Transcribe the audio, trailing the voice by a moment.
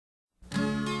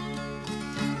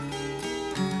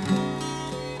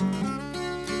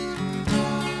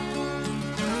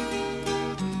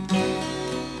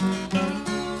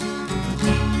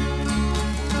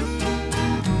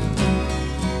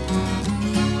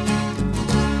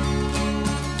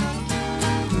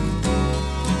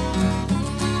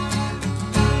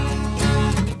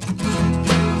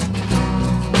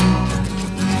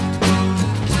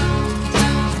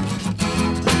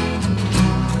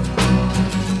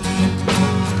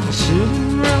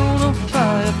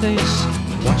place,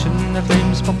 watching the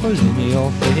flames sparkle in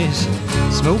your face.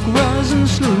 Smoke rising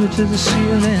slowly to the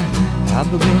ceiling, I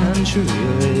began to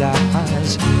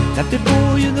realize that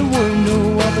before you there were no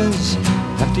others,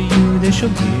 after you there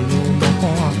shall be no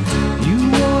more. You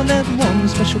are that one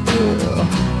special girl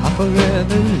I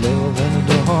forever love and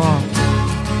adore.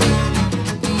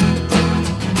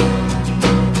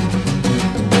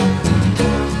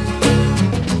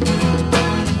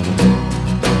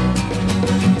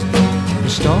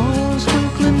 Stars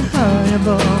twinkling high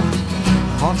above,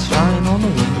 hearts flying on the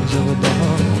wings of a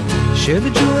dove. Share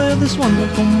the joy of this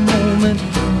wonderful moment,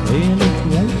 praying it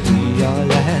won't be our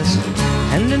last.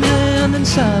 Hand in hand and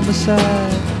side by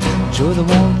side, enjoy the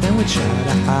warmth and we try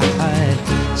to hide.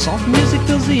 Soft music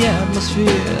fills the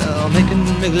atmosphere, making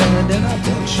me glad that I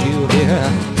brought you here.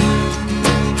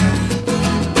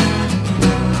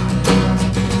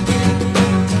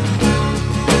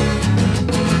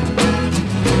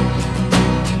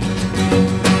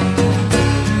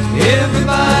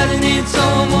 Everybody needs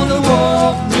someone to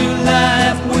walk through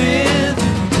life with,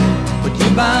 but you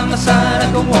by my side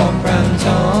I can walk round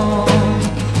town.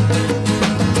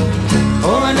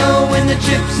 For I know when the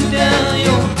chips are down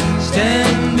you'll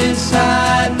stand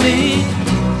beside me,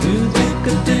 through thick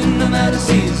and thin, no matter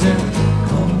season,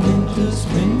 come winter,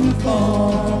 spring,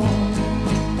 fall.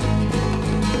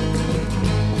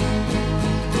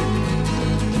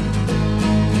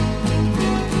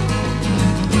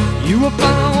 You have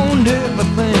found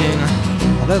everything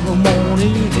I've ever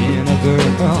wanted in a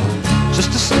girl.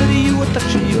 Just to say you a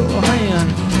touch of your hand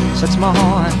sets my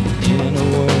heart in a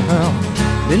whirl.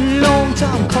 Been a long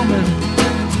time coming,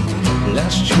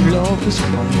 last true love has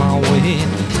come my way.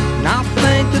 And I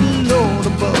thank the Lord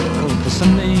above for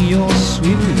sending your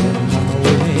sweet love my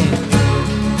way.